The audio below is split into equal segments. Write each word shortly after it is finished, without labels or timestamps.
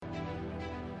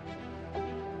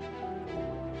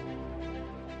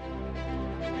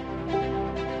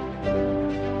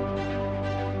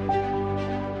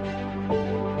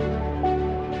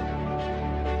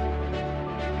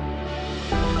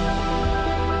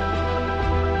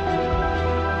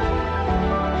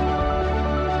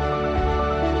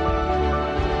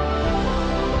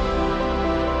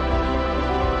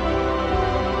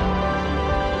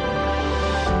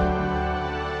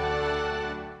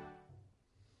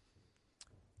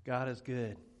God is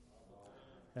good.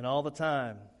 And all the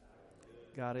time,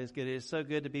 God is good. It is so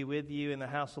good to be with you in the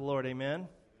house of the Lord. Amen.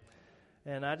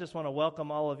 And I just want to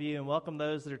welcome all of you and welcome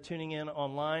those that are tuning in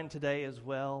online today as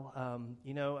well.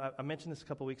 I mentioned this a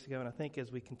couple weeks ago, and I think as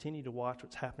we continue to watch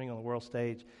what's happening on the world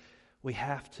stage, we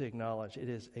have to acknowledge it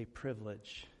is a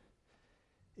privilege.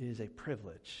 It is a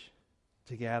privilege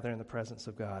to gather in the presence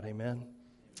of God. Amen.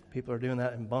 People are doing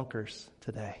that in bunkers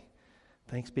today.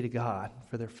 Thanks be to God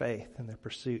for their faith and their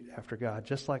pursuit after God,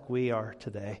 just like we are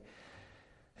today.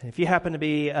 And if you happen to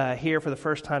be here for the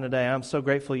first time today, I'm so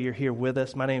grateful you're here with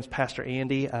us. My name is Pastor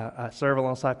Andy. I serve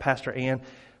alongside Pastor Ann.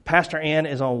 Pastor Ann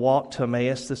is on Walk to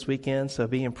Emmaus this weekend, so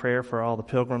be in prayer for all the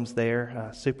pilgrims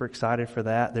there. Super excited for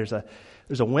that. There's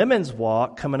a women's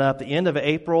walk coming up the end of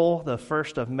April, the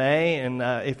 1st of May. And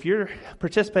if you're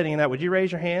participating in that, would you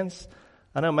raise your hands?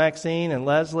 I know Maxine and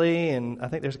Leslie, and I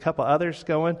think there's a couple others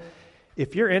going.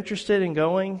 If you're interested in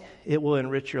going, it will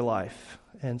enrich your life.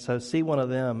 And so see one of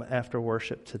them after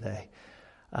worship today.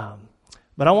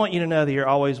 But I want you to know that you're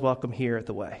always welcome here at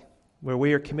The Way, where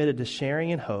we are committed to sharing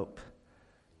in hope,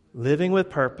 living with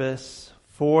purpose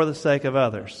for the sake of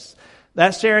others.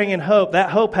 That sharing in hope, that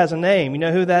hope has a name. You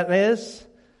know who that is?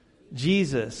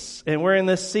 Jesus. And we're in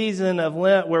this season of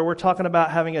Lent where we're talking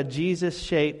about having a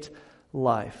Jesus-shaped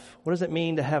life. What does it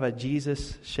mean to have a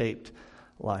Jesus-shaped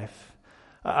life?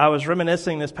 I was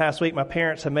reminiscing this past week. My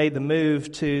parents have made the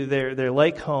move to their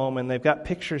lake home, and they've got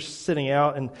pictures sitting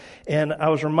out. And I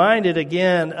was reminded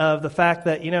again of the fact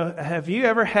that, have you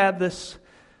ever had this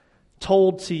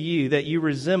told to you that you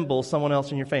resemble someone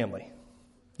else in your family?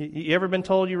 You ever been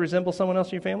told you resemble someone else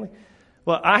in your family?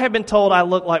 Well, I have been told I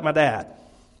look like my dad.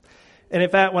 And in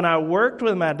fact, when I worked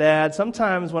with my dad,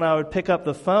 sometimes when I would pick up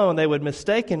the phone, they would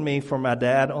mistaken me for my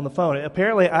dad on the phone.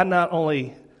 Apparently, I not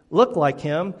only look like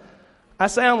him, I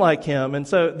sound like him. And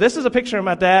so this is a picture of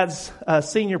my dad's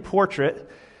senior portrait.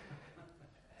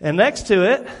 And next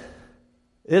to it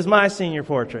is my senior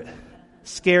portrait.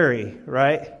 Scary,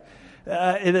 right?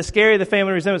 It's scary, the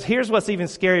family resemblance. Here's what's even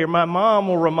scarier. My mom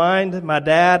will remind my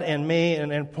dad and me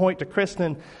and point to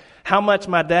Kristen how much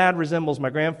my dad resembles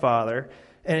my grandfather.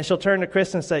 And she'll turn to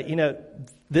Kristen and say,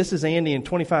 this is Andy in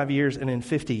 25 years and in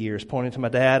 50 years, pointing to my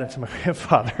dad and to my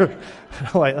grandfather.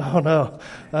 I'm like, oh no.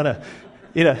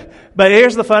 But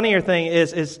here's the funnier thing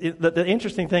the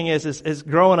interesting thing is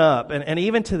growing up, and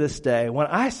even to this day, when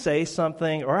I say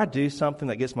something or I do something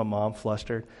that gets my mom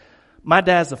flustered, my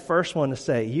dad's the first one to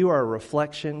say, you are a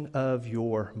reflection of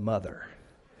your mother.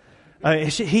 I mean,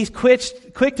 he's quick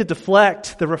to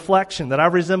deflect the reflection that I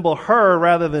resemble her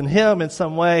rather than him in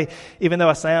some way, even though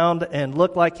I sound and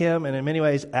look like him and in many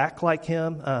ways act like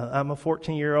him. I'm a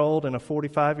 14-year-old in a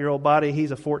 45-year-old body.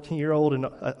 He's a 14-year-old in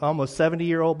an almost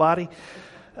 70-year-old body.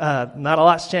 Not a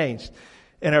lot's changed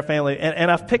in our family.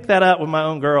 And I've picked that up with my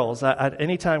own girls.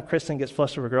 Anytime Kristen gets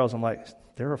flustered with girls, I'm like,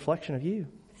 they're a reflection of you.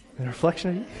 They're a reflection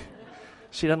of you.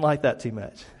 She doesn't like that too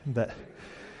much. But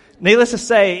needless to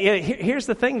say, here's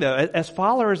the thing, though. As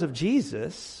followers of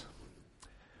Jesus,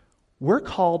 we're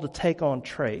called to take on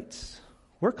traits.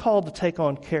 We're called to take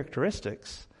on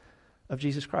characteristics of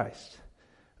Jesus Christ.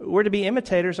 We're to be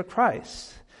imitators of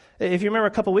Christ. If you remember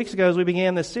a couple weeks ago as we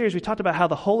began this series, we talked about how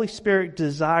the Holy Spirit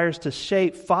desires to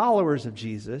shape followers of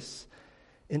Jesus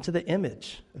into the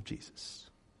image of Jesus.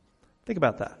 Think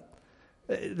about that.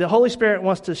 The Holy Spirit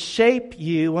wants to shape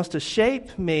you, wants to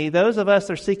shape me, those of us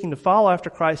that are seeking to follow after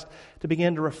Christ, to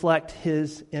begin to reflect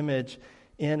His image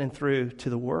in and through to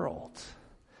the world.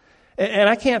 And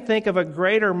I can't think of a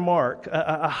greater mark,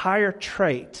 a higher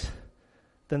trait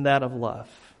than that of love.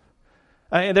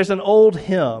 There's an old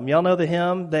hymn. Y'all know the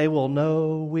hymn? They will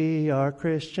know we are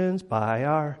Christians by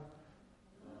our...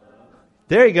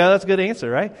 There you go. That's a good answer,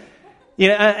 right?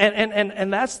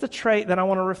 And that's the trait that I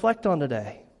want to reflect on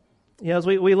today. As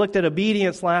we looked at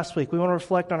obedience last week, we want to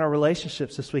reflect on our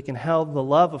relationships this week and how the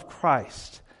love of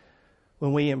Christ,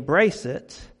 when we embrace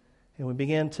it and we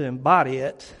begin to embody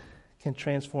it, can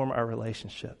transform our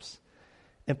relationships.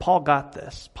 And Paul got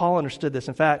this. Paul understood this.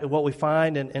 In fact, what we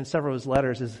find in several of his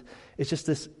letters is it's just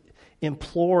this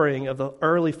imploring of the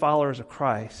early followers of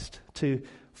Christ to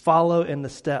follow in the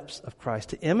steps of Christ,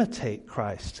 to imitate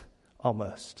Christ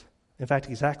almost. In fact,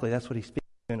 exactly that's what he speaks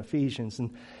in Ephesians.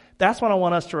 And that's what I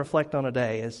want us to reflect on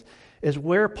today is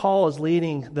where Paul is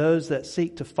leading those that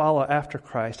seek to follow after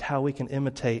Christ, how we can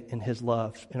imitate in his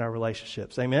love in our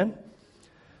relationships. Amen?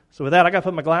 So with that, I got to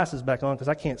put my glasses back on because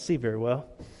I can't see very well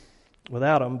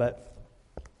without them. But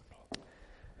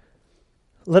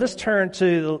let us turn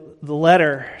to the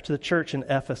letter to the church in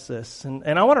Ephesus. And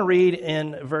I want to read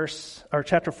in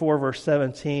chapter 4, verse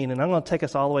 17. And I'm going to take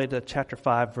us all the way to chapter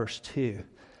 5, verse 2.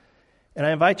 And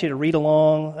I invite you to read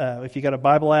along. If you got a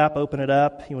Bible app, open it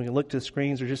up. You can look to the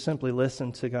screens or just simply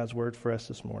listen to God's word for us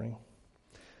this morning.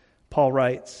 Paul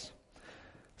writes,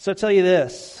 "So I tell you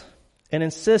this, and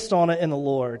insist on it in the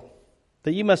Lord,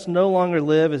 that you must no longer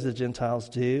live as the Gentiles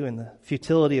do in the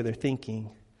futility of their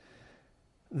thinking.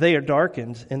 They are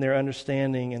darkened in their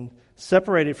understanding and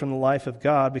separated from the life of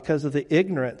God because of the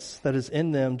ignorance that is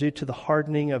in them due to the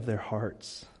hardening of their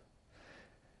hearts.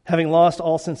 Having lost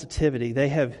all sensitivity, they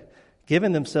have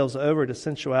given themselves over to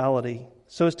sensuality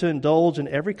so as to indulge in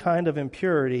every kind of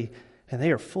impurity, and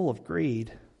they are full of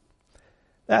greed.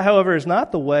 That, however, is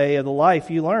not the way of the life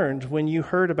you learned when you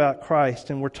heard about Christ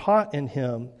and were taught in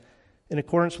him in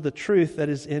accordance with the truth that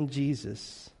is in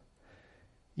Jesus.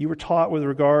 You were taught with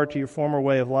regard to your former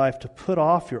way of life to put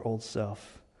off your old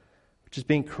self, which is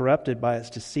being corrupted by its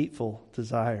deceitful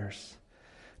desires,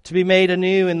 to be made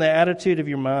anew in the attitude of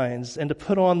your minds, and to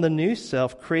put on the new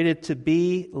self created to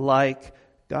be like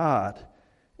God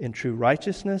in true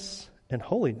righteousness and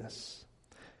holiness.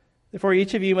 Therefore,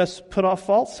 each of you must put off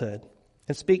falsehood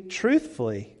and speak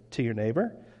truthfully to your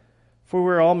neighbor, for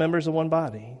we're all members of one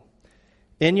body.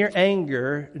 In your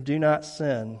anger, do not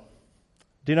sin.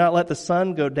 Do not let the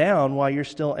sun go down while you're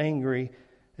still angry,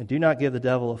 and do not give the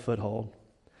devil a foothold.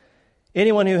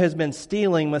 Anyone who has been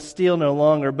stealing must steal no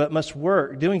longer, but must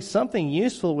work, doing something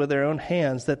useful with their own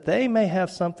hands, that they may have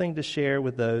something to share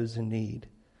with those in need.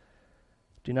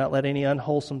 Do not let any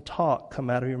unwholesome talk come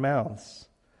out of your mouths,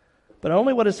 but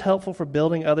only what is helpful for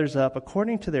building others up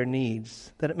according to their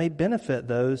needs, that it may benefit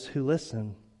those who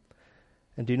listen.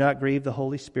 And do not grieve the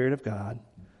Holy Spirit of God,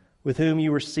 with whom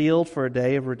you were sealed for a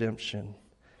day of redemption.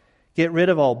 Get rid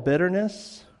of all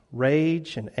bitterness,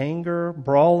 rage, and anger,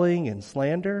 brawling, and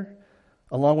slander,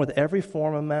 along with every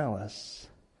form of malice.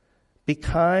 Be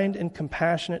kind and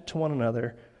compassionate to one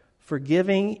another,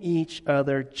 forgiving each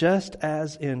other just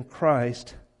as in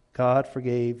Christ God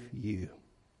forgave you.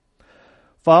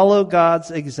 Follow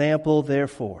God's example,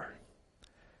 therefore,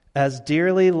 as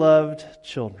dearly loved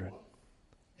children,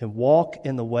 and walk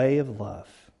in the way of love,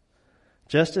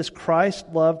 just as Christ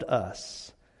loved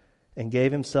us and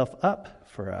gave himself up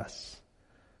for us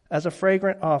as a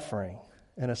fragrant offering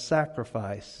and a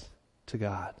sacrifice to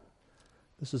God."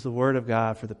 This is the word of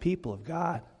God for the people of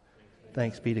God.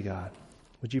 Thanks be to God.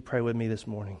 Would you pray with me this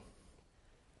morning?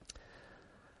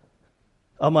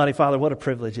 Almighty Father, what a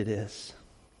privilege it is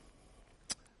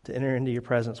to enter into your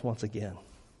presence once again.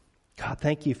 God,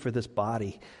 thank you for this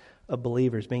body of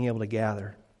believers being able to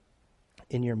gather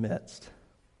in your midst.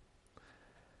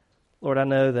 Lord, I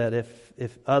know that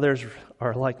if others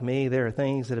are like me, there are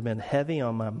things that have been heavy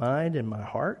on my mind and my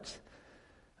heart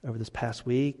over this past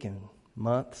week and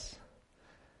months.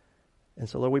 And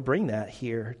so, Lord, we bring that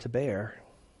here to bear.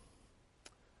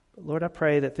 But Lord, I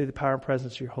pray that through the power and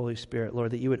presence of your Holy Spirit,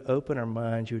 Lord, that you would open our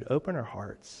minds, you would open our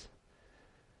hearts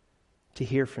to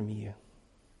hear from you,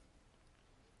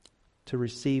 to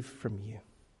receive from you,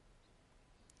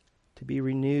 to be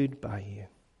renewed by you,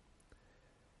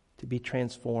 to be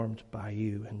transformed by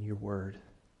you and your word.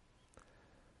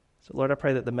 So, Lord, I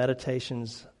pray that the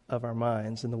meditations of our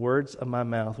minds and the words of my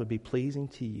mouth would be pleasing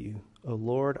to you, O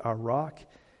Lord, our rock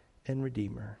and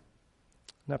redeemer.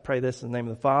 And I pray this in the name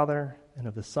of the Father, and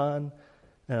of the Son,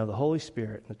 and of the Holy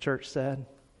Spirit. And the church said,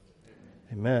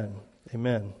 Amen.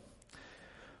 Amen.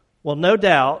 Well, no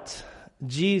doubt,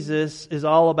 Jesus is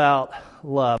all about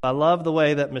love. I love the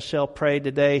way that Michelle prayed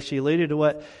today. She alluded to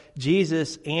what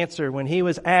Jesus answered when he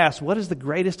was asked, what is the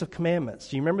greatest of commandments?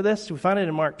 Do you remember this? We find it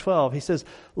in Mark 12. He says,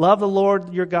 love the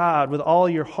Lord your God with all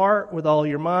your heart, with all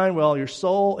your mind, with all your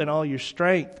soul, and all your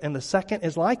strength. And the second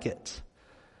is like it.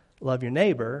 Love your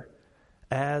neighbor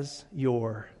as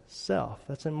yourself.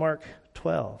 That's in Mark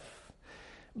 12.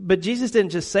 But Jesus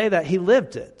didn't just say that, he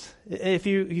lived it. If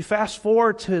you fast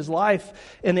forward to his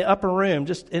life in the upper room,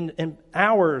 just in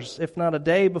hours, if not a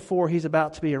day before he's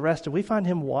about to be arrested, we find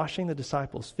him washing the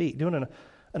disciples' feet, doing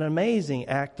an amazing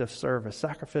act of service,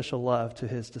 sacrificial love to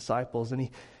his disciples. And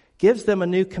he gives them a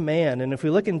new command. And if we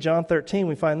look in John 13,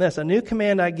 we find this, a new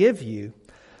command I give you,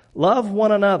 love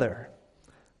one another.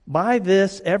 By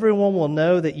this, everyone will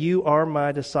know that you are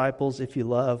my disciples if you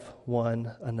love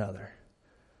one another.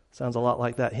 Sounds a lot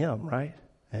like that hymn, right?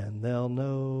 And they'll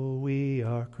know we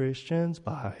are Christians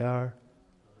by our,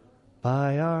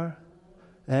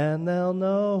 and they'll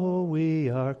know we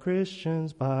are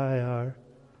Christians by our.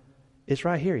 It's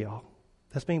right here, y'all.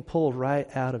 That's being pulled right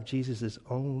out of Jesus'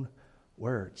 own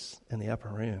words in the upper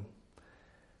room.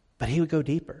 But he would go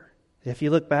deeper. If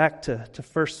you look back to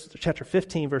chapter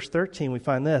 15, verse 13, we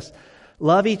find this.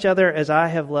 Love each other as I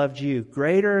have loved you.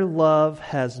 Greater love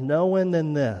has no one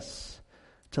than this,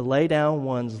 to lay down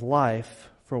one's life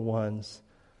for one's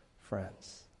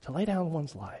friends. To lay down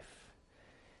one's life.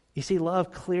 You see,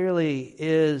 love clearly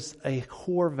is a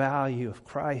core value of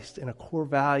Christ and a core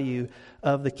value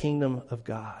of the kingdom of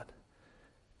God.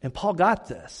 And Paul got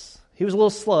this. He was a little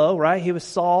slow, right? He was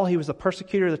Saul. He was a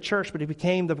persecutor of the church, but he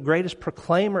became the greatest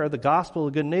proclaimer of the gospel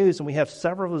of good news, and we have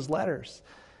several of his letters.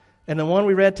 And the one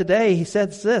we read today, he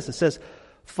says this. It says,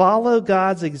 follow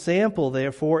God's example,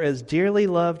 therefore, as dearly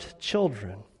loved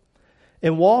children,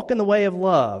 and walk in the way of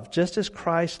love, just as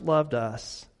Christ loved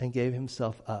us and gave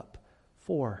himself up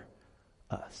for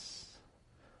us.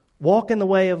 Walk in the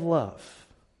way of love.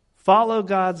 Follow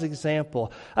God's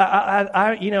example.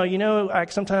 I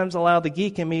sometimes allow the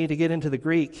geek in me to get into the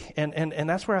Greek, and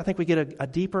that's where I think we get a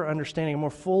deeper understanding, a more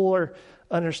fuller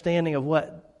understanding of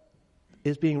what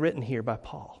is being written here by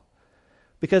Paul.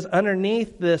 Because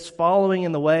underneath this following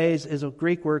in the ways is a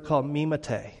Greek word called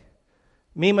mimete.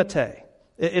 Mimete.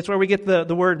 It's where we get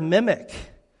the word mimic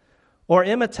or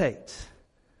imitate,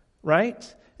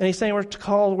 right? And he's saying we're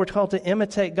called to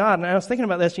imitate God. And I was thinking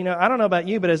about this, I don't know about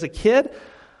you, but as a kid,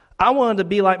 I wanted to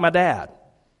be like my dad.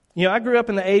 I grew up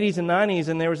in the 80s and 90s,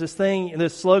 and there was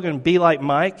this slogan, be like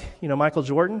Mike, Michael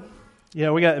Jordan.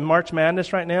 We got March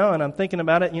Madness right now, and I'm thinking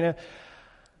about it,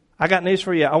 I got news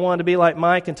for you. I wanted to be like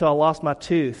Mike until I lost my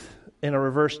tooth in a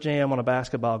reverse jam on a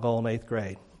basketball goal in 8th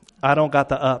grade. I don't got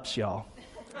the ups, y'all.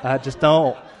 I just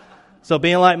don't. So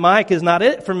being like Mike is not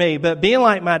it for me, but being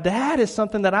like my dad is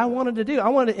something that I wanted to do. I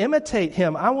wanted to imitate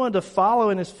him. I wanted to follow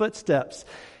in his footsteps.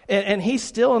 And he's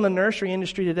still in the nursery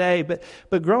industry today,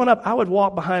 but growing up, I would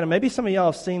walk behind him. Maybe some of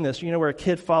y'all have seen this, where a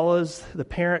kid follows the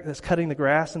parent that's cutting the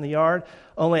grass in the yard,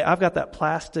 only I've got that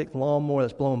plastic lawnmower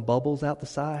that's blowing bubbles out the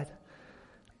side.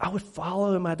 I would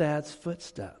follow in my dad's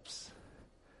footsteps.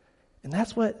 And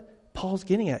that's what Paul's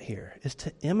getting at here, is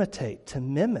to imitate, to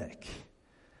mimic.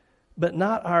 But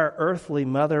not our earthly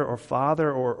mother or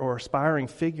father or aspiring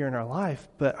figure in our life,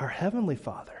 but our heavenly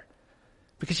Father.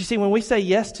 Because you see, when we say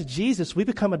yes to Jesus, we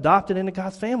become adopted into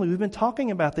God's family. We've been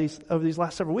talking about these over these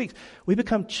last several weeks. We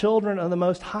become children of the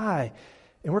Most High.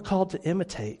 And we're called to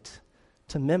imitate,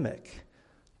 to mimic,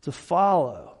 to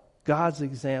follow God's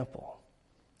example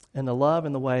and to love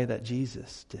in the way that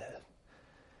Jesus did.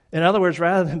 In other words,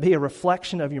 rather than be a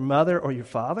reflection of your mother or your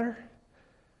father,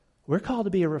 we're called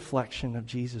to be a reflection of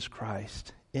Jesus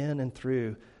Christ in and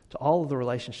through to all of the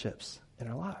relationships in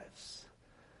our lives.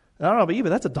 And I don't know about you, but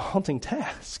that's a daunting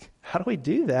task. How do we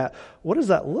do that? What does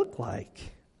that look like?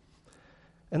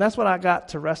 And that's what I got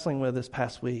to wrestling with this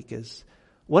past week is,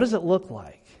 what does it look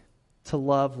like to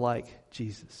love like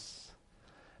Jesus?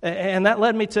 And that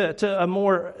led me to a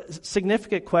more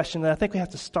significant question that I think we have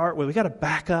to start with. We got to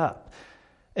back up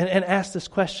and ask this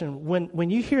question. When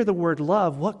you hear the word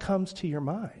love, what comes to your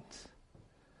mind?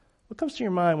 What comes to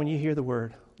your mind when you hear the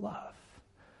word love?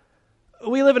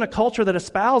 We live in a culture that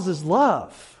espouses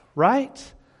love,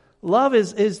 right? Love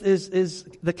is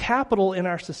the capital in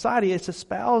our society. It's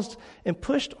espoused and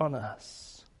pushed on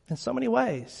us in so many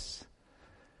ways.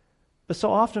 But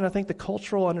so often I think the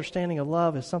cultural understanding of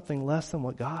love is something less than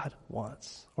what God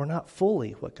wants, or not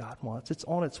fully what God wants. It's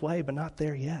on its way, but not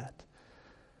there yet.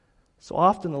 So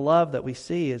often the love that we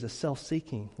see is a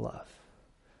self-seeking love,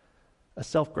 a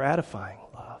self-gratifying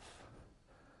love,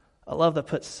 a love that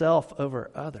puts self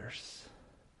over others,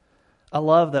 a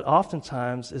love that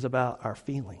oftentimes is about our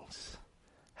feelings.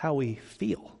 How we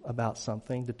feel about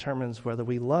something determines whether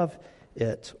we love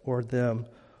it or them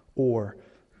or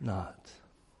not.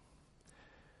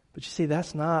 But you see,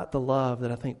 that's not the love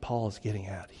that I think Paul is getting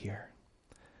at here.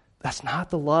 That's not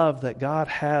the love that God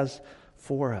has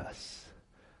for us.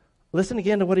 Listen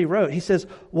again to what he wrote. He says,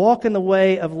 walk in the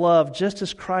way of love just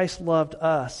as Christ loved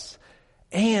us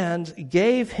and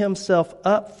gave himself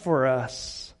up for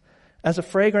us as a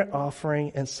fragrant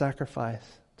offering and sacrifice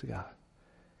to God.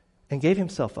 And gave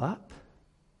himself up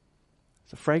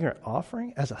as a fragrant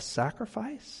offering, as a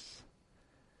sacrifice?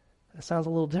 That sounds a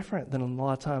little different than a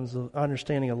lot of times the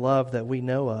understanding of love that we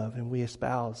know of and we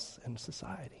espouse in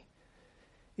society.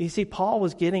 You see, Paul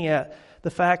was getting at the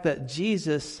fact that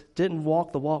Jesus didn't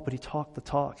walk the walk, but he talked the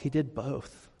talk. He did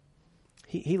both.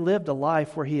 He lived a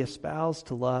life where he espoused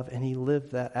to love, and he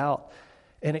lived that out.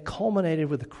 And it culminated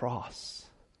with the cross.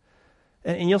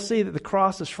 And you'll see that the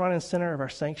cross is front and center of our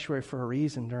sanctuary for a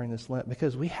reason during this Lent,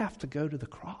 because we have to go to the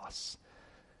cross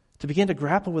to begin to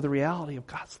grapple with the reality of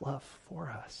God's love for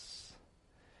us.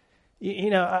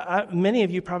 Many of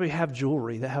you probably have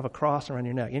jewelry that have a cross around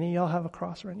your neck. Any of y'all have a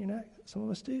cross around your neck? Some of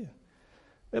us do.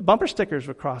 We have bumper stickers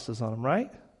with crosses on them,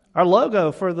 right? Our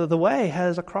logo for the way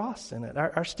has a cross in it.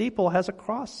 Our steeple has a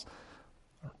cross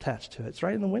attached to it. It's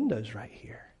right in the windows right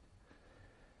here.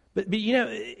 But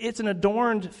it's an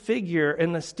adorned figure,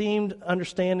 an esteemed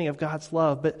understanding of God's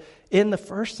love. But in the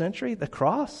first century, the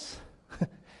cross,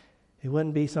 it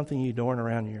wouldn't be something you adorn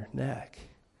around your neck.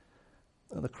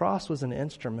 The cross was an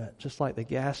instrument, just like the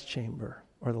gas chamber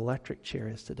or the electric chair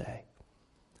is today.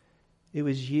 It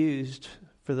was used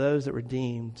for those that were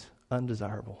deemed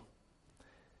undesirable.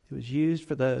 It was used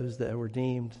for those that were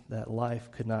deemed that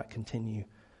life could not continue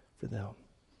for them.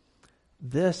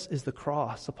 This is the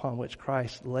cross upon which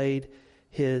Christ laid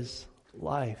his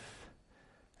life.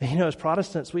 And as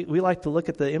Protestants, we like to look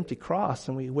at the empty cross,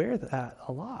 and we wear that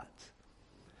a lot.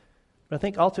 But I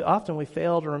think all too often we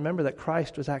fail to remember that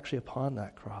Christ was actually upon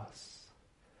that cross.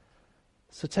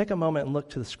 So take a moment and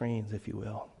look to the screens, if you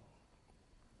will.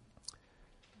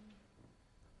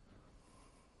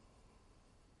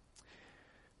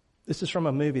 This is from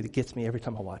a movie that gets me every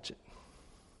time I watch it.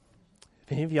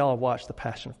 If any of y'all have watched The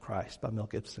Passion of Christ by Mel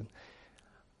Gibson,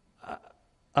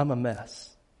 I'm a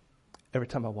mess every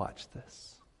time I watch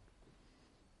this.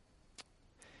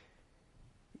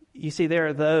 You see, there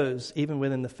are those, even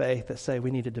within the faith, that say we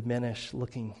need to diminish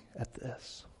looking at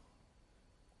this.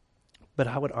 But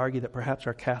I would argue that perhaps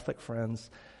our Catholic friends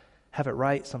have it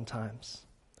right sometimes.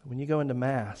 When you go into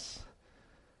Mass,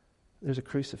 there's a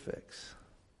crucifix.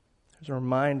 There's a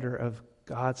reminder of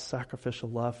God's sacrificial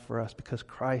love for us because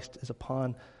Christ is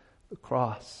upon the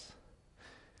cross.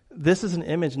 This is an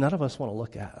image none of us want to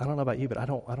look at. I don't know about you, but I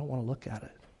don't want to look at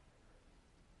it.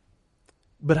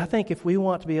 But I think if we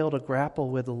want to be able to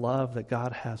grapple with the love that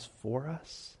God has for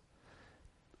us,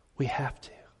 we have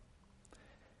to.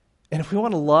 And if we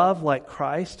want to love like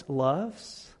Christ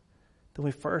loves, then we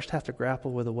first have to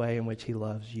grapple with the way in which he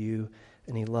loves you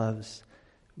and he loves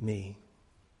me.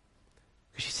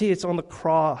 Because you see, it's on the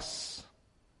cross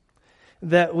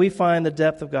that we find the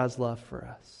depth of God's love for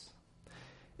us.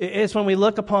 It's when we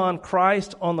look upon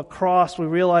Christ on the cross, we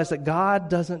realize that God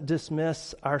doesn't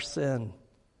dismiss our sin.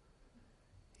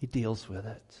 He deals with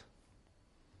it.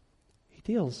 He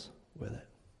deals with it.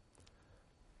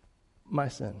 My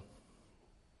sin.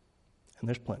 And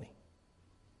there's plenty.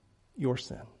 Your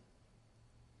sin.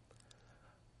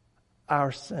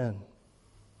 Our sin.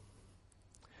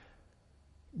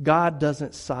 God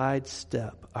doesn't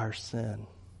sidestep our sin.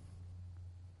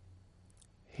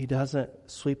 He doesn't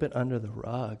sweep it under the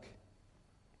rug.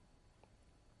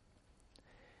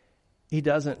 He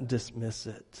doesn't dismiss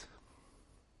it.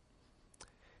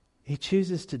 He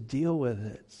chooses to deal with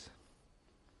it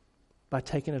by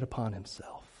taking it upon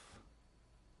himself.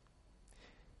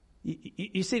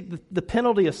 You see, the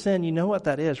penalty of sin, you know what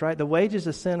that is, right? The wages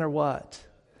of sin are what?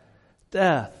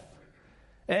 Death.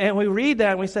 And we read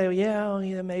that and we say, well,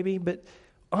 yeah, maybe. But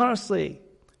honestly,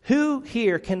 who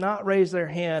here cannot raise their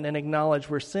hand and acknowledge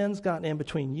where sin's gotten in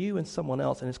between you and someone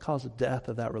else and it's caused the death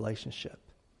of that relationship?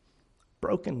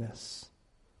 Brokenness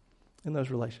in those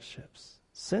relationships.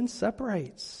 Sin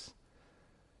separates.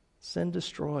 Sin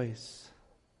destroys.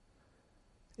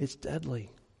 It's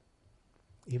deadly.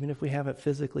 Even if we haven't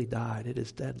physically died, it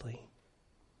is deadly.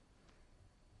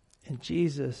 And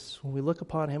Jesus, when we look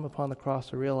upon him upon the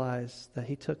cross, we realize that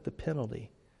he took the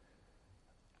penalty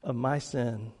of my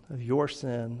sin, of your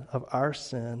sin, of our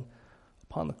sin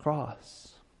upon the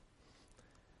cross.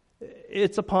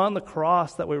 It's upon the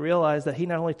cross that we realize that he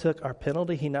not only took our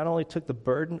penalty, he not only took the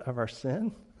burden of our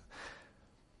sin,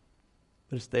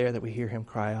 but it's there that we hear him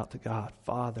cry out to God,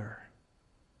 Father,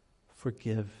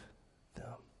 forgive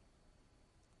them.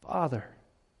 Father,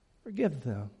 forgive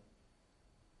them.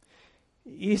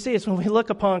 You see, it's when we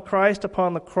look upon Christ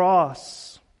upon the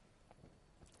cross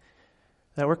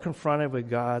that we're confronted with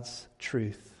God's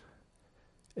truth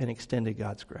and extended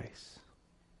God's grace.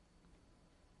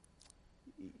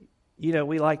 You know,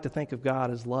 we like to think of God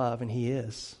as love, and he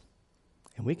is.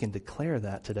 And we can declare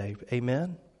that today.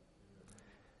 Amen?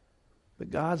 But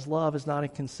God's love is not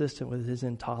inconsistent with his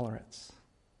intolerance.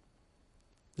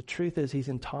 The truth is he's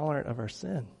intolerant of our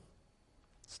sin,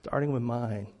 starting with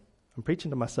mine. I'm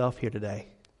preaching to myself here today.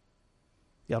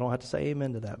 Y'all don't have to say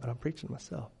amen to that, but I'm preaching to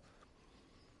myself.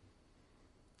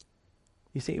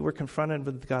 You see, we're confronted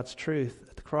with God's truth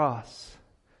at the cross,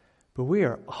 but we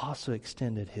are also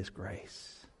extended his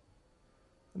grace.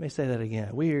 Let me say that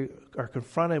again. We are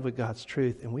confronted with God's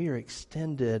truth, and we are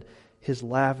extended his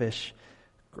lavish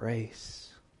grace.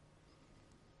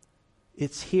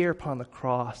 It's here upon the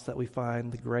cross that we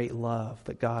find the great love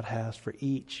that God has for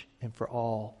each and for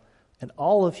all and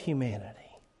all of humanity.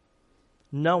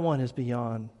 No one is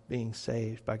beyond being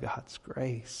saved by God's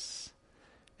grace.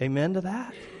 Amen to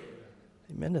that?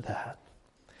 Amen to that.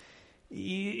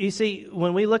 You see,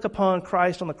 when we look upon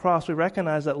Christ on the cross, we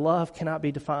recognize that love cannot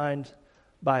be defined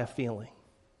by a feeling.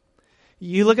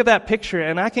 You look at that picture,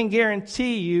 and I can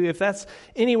guarantee you, if that's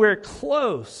anywhere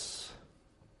close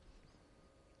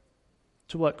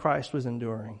to what Christ was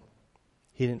enduring,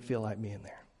 he didn't feel like being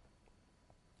there.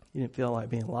 He didn't feel like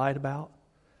being lied about,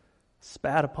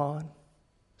 spat upon,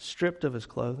 stripped of his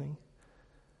clothing,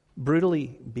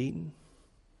 brutally beaten,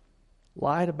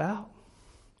 lied about,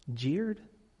 jeered,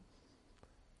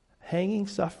 hanging,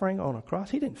 suffering on a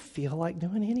cross. He didn't feel like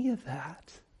doing any of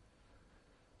that.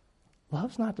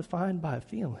 Love's not defined by a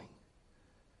feeling.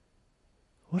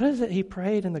 What is it he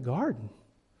prayed in the garden?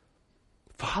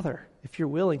 Father, if you're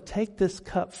willing, take this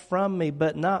cup from me,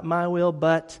 but not my will,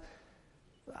 but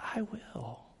I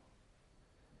will.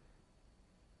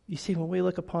 You see, when we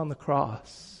look upon the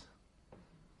cross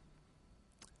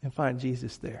and find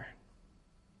Jesus there,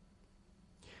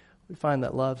 we find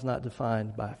that love's not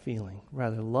defined by a feeling.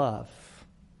 Rather, love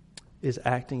is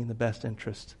acting in the best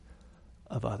interest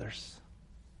of others.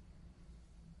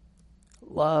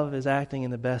 Love is acting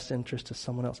in the best interest of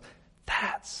someone else.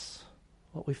 That's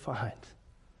what we find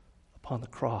upon the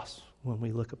cross when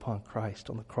we look upon Christ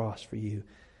on the cross for you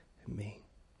and me.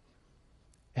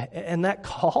 And that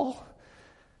call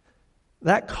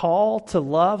to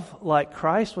love like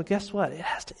Christ, well, guess what? It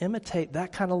has to imitate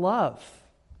that kind of love.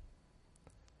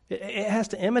 It has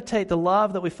to imitate the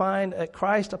love that we find at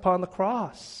Christ upon the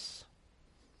cross.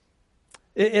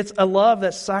 It's a love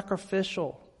that's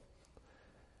sacrificial.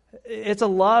 It's a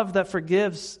love that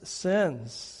forgives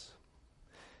sins.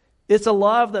 It's a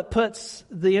love that puts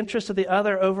the interest of the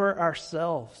other over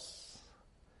ourselves.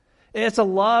 It's a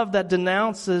love that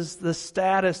denounces the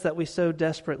status that we so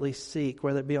desperately seek,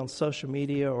 whether it be on social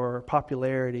media or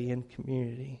popularity in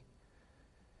community.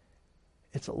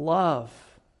 It's a love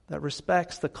that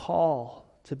respects the call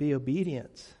to be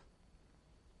obedient,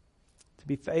 to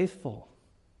be faithful,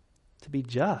 to be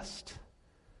just,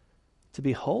 to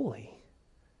be holy,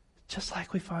 just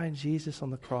like we find Jesus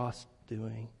on the cross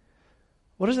doing.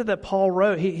 What is it that Paul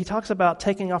wrote? He talks about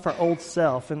taking off our old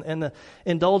self and the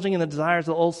indulging in the desires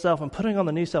of the old self and putting on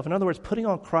the new self. In other words, putting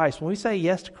on Christ. When we say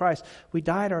yes to Christ, we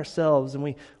die to ourselves and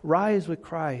we rise with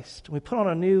Christ. We put on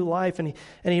a new life. And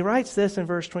he writes this in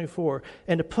verse 24,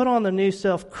 and to put on the new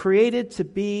self created to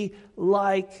be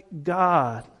like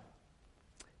God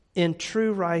in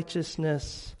true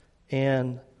righteousness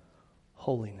and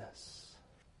holiness.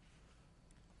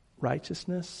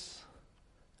 Righteousness,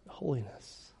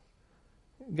 holiness.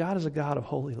 God is a God of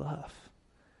holy love,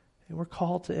 and we're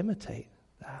called to imitate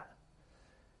that.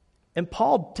 And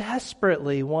Paul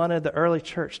desperately wanted the early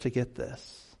church to get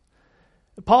this.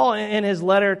 Paul, in his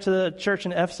letter to the church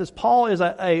in Ephesus, Paul is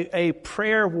a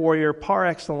prayer warrior par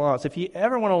excellence. If you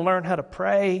ever want to learn how to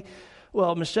pray,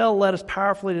 well, Michelle led us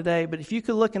powerfully today, but if you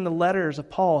could look in the letters of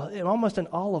Paul, almost in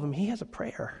all of them, he has a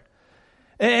prayer.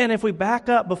 And if we back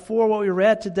up before what we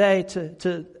read today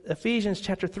to Ephesians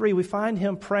chapter 3, we find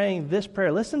him praying this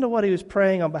prayer. Listen to what he was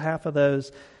praying on behalf of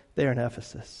those there in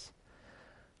Ephesus.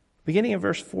 Beginning in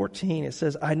verse 14, it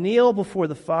says, I kneel before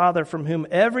the Father, from whom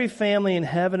every family in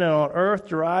heaven and on earth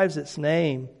derives its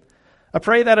name. I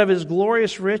pray that of his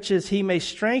glorious riches he may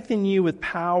strengthen you with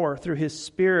power through his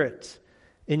Spirit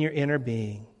in your inner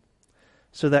being,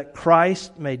 so that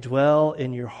Christ may dwell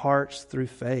in your hearts through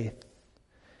faith.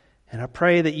 And I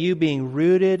pray that you, being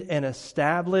rooted and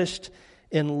established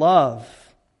in love,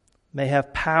 may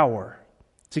have power,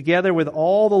 together with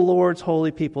all the Lord's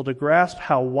holy people, to grasp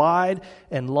how wide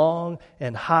and long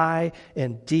and high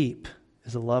and deep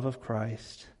is the love of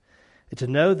Christ, and to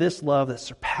know this love that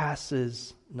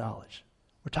surpasses knowledge.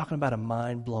 We're talking about a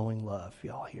mind-blowing love,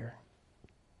 y'all hear.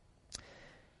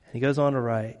 And he goes on to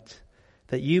write,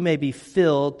 that you may be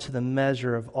filled to the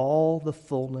measure of all the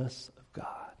fullness of God.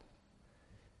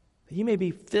 That you may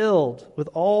be filled with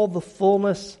all the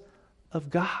fullness of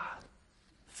God.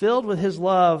 Filled with his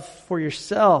love for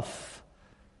yourself,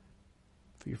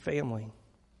 for your family,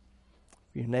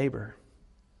 for your neighbor,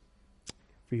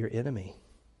 for your enemy,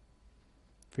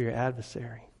 for your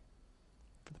adversary,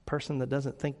 for the person that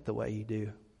doesn't think the way you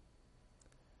do.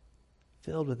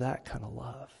 Filled with that kind of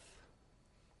love.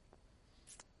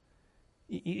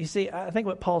 You see, I think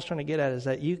what Paul's trying to get at is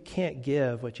that you can't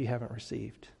give what you haven't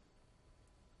received.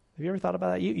 Have you ever thought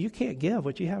about that? You can't give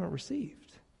what you haven't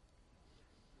received.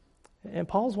 And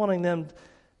Paul's wanting them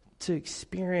to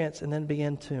experience and then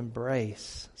begin to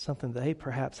embrace something they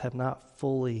perhaps have not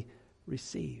fully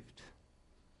received.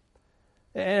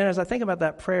 And as I think about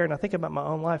that prayer and I think about my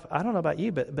own life, I don't know about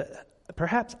you, but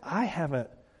perhaps I haven't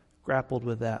grappled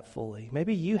with that fully.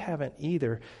 Maybe you haven't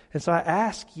either. And so I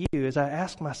ask you, as I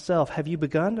ask myself, have you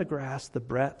begun to grasp the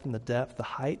breadth and the depth, the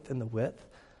height and the width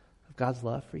of God's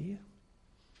love for you?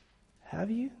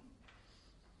 Have you?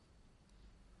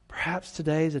 Perhaps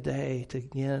today's a day to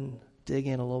again dig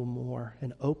in a little more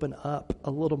and open up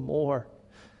a little more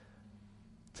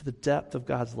to the depth of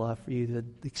God's love for you,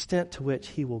 the extent to which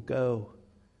He will go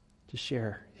to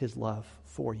share His love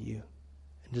for you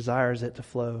and desires it to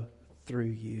flow through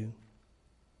you.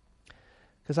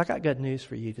 Because I got good news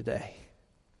for you today.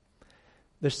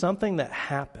 There's something that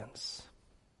happens.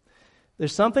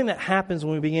 There's something that happens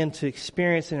when we begin to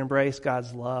experience and embrace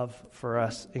God's love for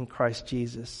us in Christ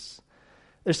Jesus.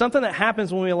 There's something that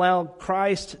happens when we allow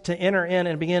Christ to enter in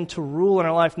and begin to rule in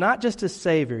our life, not just as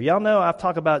Savior. Y'all know I've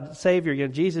talked about Savior.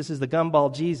 Jesus is the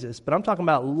gumball Jesus, but I'm talking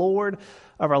about Lord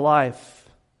of our life.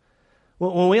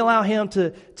 When we allow Him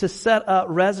to set up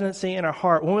residency in our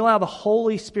heart, when we allow the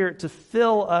Holy Spirit to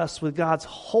fill us with God's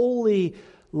holy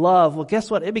love, well, guess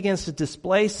what? It begins to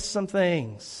displace some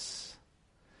things.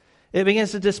 It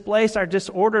begins to displace our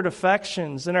disordered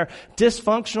affections and our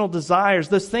dysfunctional desires,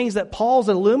 those things that Paul's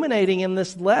illuminating in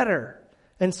this letter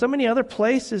and so many other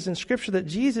places in Scripture that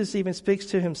Jesus even speaks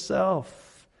to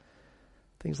Himself.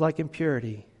 Things like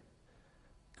impurity,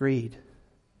 greed,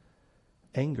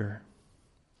 anger,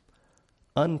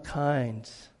 unkind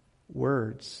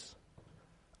words,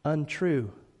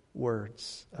 untrue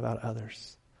words about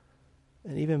others,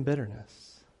 and even bitterness.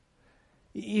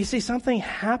 You see, something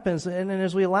happens, and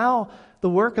as we allow the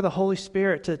work of the Holy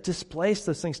Spirit to displace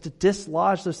those things, to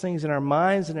dislodge those things in our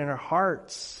minds and in our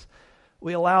hearts,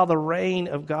 we allow the reign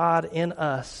of God in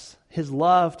us, His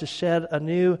love to shed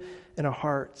anew in our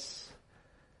hearts.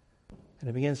 And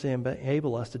it begins to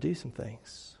enable us to do some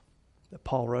things that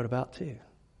Paul wrote about too.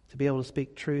 To be able to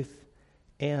speak truth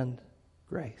and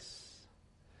grace.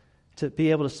 To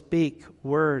be able to speak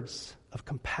words of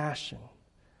compassion.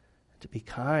 To be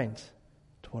kind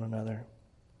to one another.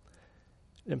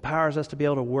 It empowers us to be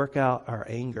able to work out our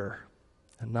anger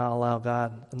and not allow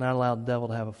the devil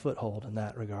to have a foothold in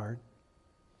that regard.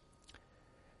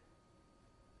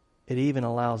 It even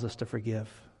allows us to forgive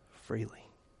freely.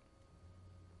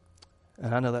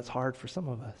 And I know that's hard for some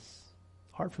of us.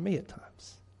 Hard for me at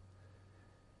times.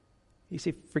 You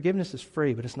see, forgiveness is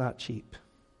free, but it's not cheap.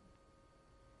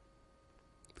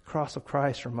 The cross of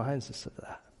Christ reminds us of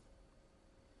that.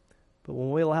 But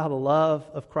when we allow the love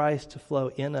of Christ to flow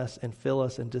in us and fill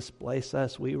us and displace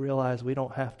us, we realize we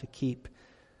don't have to keep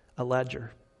a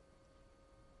ledger.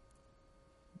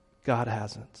 God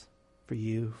hasn't. For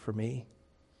you, for me.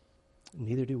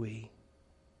 Neither do we.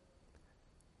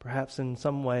 Perhaps in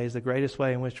some ways, the greatest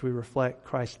way in which we reflect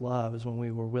Christ's love is when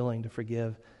we were willing to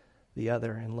forgive the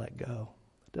other and let go.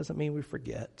 It doesn't mean we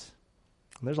forget.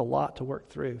 And there's a lot to work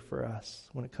through for us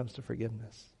when it comes to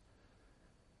forgiveness.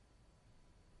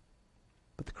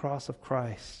 But the cross of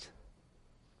Christ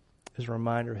is a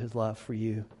reminder of His love for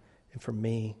you and for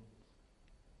me.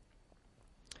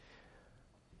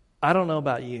 I don't know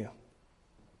about you,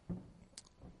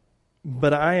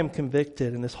 but I am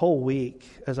convicted, and this whole week,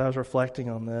 as I was reflecting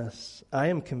on this, I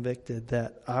am convicted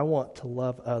that I want to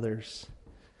love others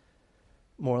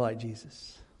more like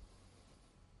Jesus.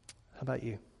 How about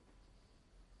you?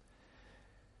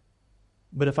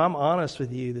 But if I'm honest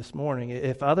with you this morning,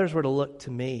 if others were to look to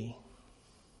me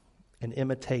and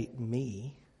imitate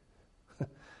me,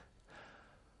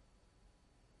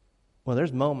 well,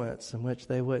 there's moments in which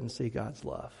they wouldn't see God's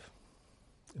love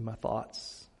in my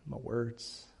thoughts, in my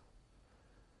words,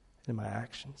 in my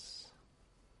actions.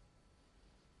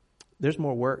 There's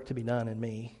more work to be done in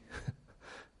me.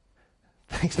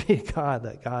 Thanks be to God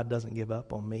that God doesn't give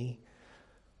up on me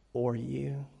or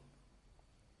you.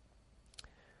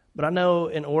 But I know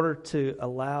in order to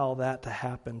allow that to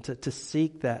happen, to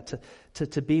seek that,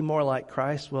 to be more like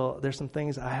Christ, well, there's some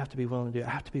things I have to be willing to do. I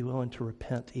have to be willing to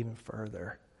repent even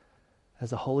further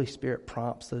as the Holy Spirit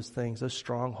prompts those things, those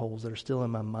strongholds that are still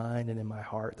in my mind and in my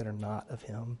heart that are not of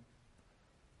Him.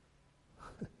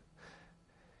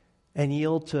 And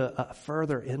yield to a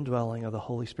further indwelling of the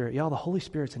Holy Spirit. Y'all, the Holy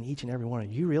Spirit's in each and every one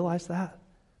of you. You realize that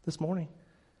this morning?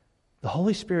 The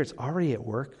Holy Spirit's already at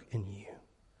work in you.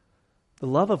 The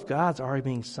love of God's already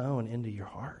being sown into your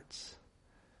hearts.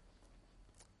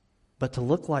 But to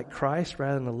look like Christ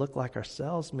rather than to look like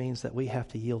ourselves means that we have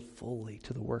to yield fully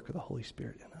to the work of the Holy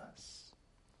Spirit in us.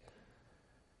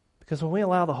 Because when we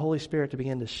allow the Holy Spirit to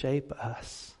begin to shape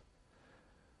us,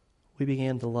 we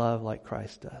begin to love like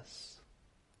Christ does.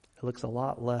 It looks a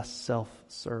lot less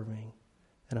self-serving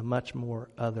and a much more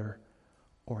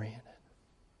other-oriented.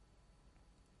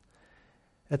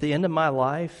 At the end of my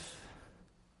life,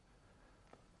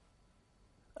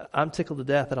 I'm tickled to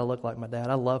death that I look like my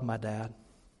dad. I love my dad.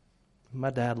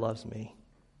 My dad loves me.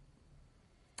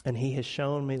 And he has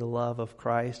shown me the love of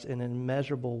Christ in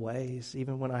immeasurable ways,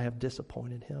 even when I have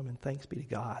disappointed him. And thanks be to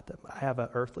God that I have an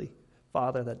earthly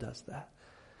father that does that.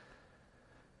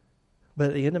 But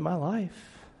at the end of my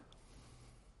life,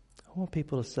 I want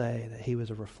people to say that he was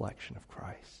a reflection of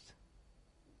Christ.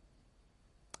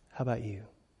 How about you?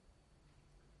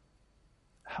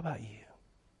 How about you?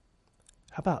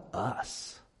 How about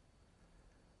us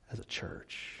as a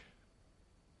church?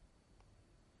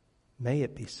 May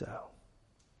it be so.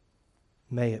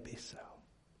 May it be so.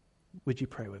 Would you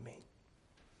pray with me?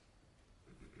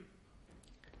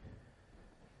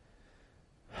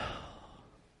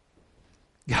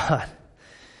 God,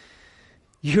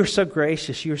 you're so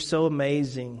gracious. You're so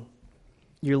amazing.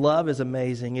 Your love is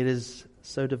amazing. It is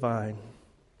so divine.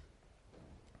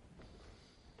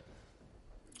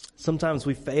 Sometimes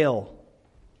we fail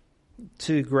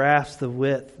to grasp the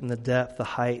width and the depth, the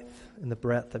height and the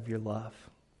breadth of your love.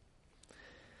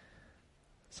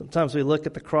 Sometimes we look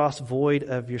at the cross void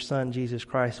of your Son, Jesus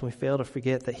Christ, and we fail to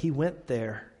forget that he went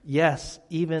there. Yes,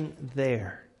 even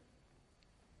there.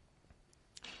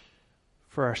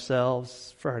 For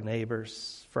ourselves, for our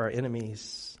neighbors, for our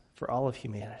enemies, for all of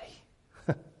humanity.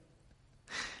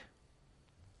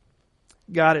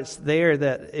 God, it's there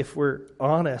that if we're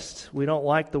honest, we don't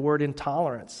like the word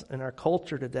intolerance in our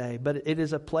culture today, but it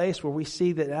is a place where we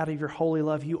see that out of your holy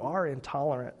love, you are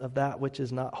intolerant of that which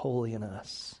is not holy in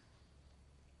us.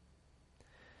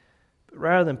 But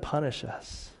rather than punish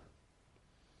us,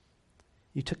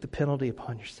 you took the penalty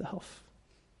upon yourself.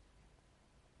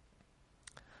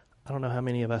 I don't know how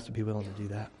many of us would be willing to do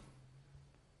that.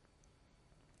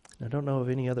 I don't know of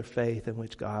any other faith in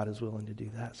which God is willing to do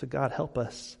that. So God, help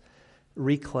us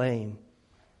reclaim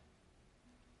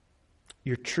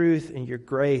your truth and your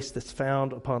grace that's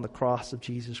found upon the cross of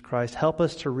Jesus Christ. Help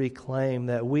us to reclaim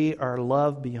that we are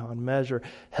loved beyond measure.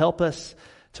 Help us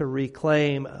to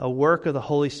reclaim a work of the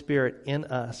Holy Spirit in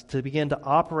us, to begin to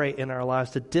operate in our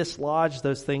lives, to dislodge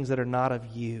those things that are not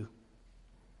of you.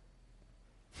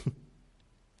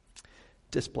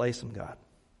 Displace them, God.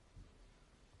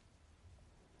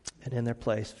 And in their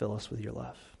place, fill us with your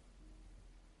love.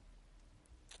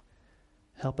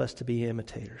 Help us to be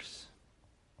imitators.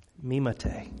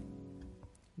 Mimate.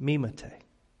 Mimate.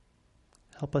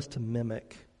 Help us to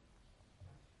mimic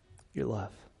your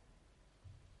love.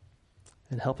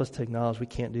 And help us to acknowledge we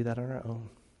can't do that on our own.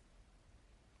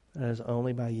 That is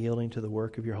only by yielding to the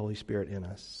work of your Holy Spirit in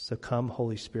us. So come,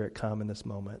 Holy Spirit, come in this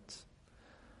moment.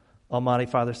 Almighty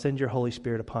Father, send your Holy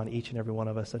Spirit upon each and every one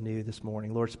of us anew this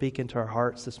morning. Lord, speak into our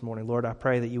hearts this morning. Lord, I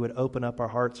pray that you would open up our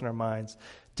hearts and our minds,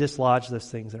 dislodge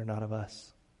those things that are not of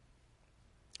us.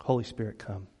 Holy Spirit,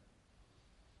 come.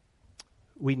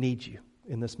 We need you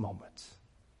in this moment.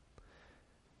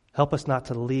 Help us not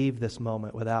to leave this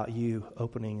moment without you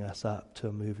opening us up to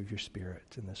a move of your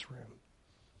Spirit in this room.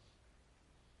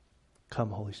 Come,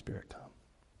 Holy Spirit, come.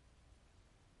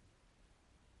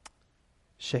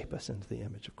 Shape us into the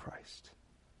image of Christ.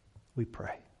 We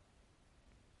pray.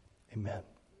 Amen.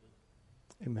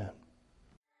 Amen.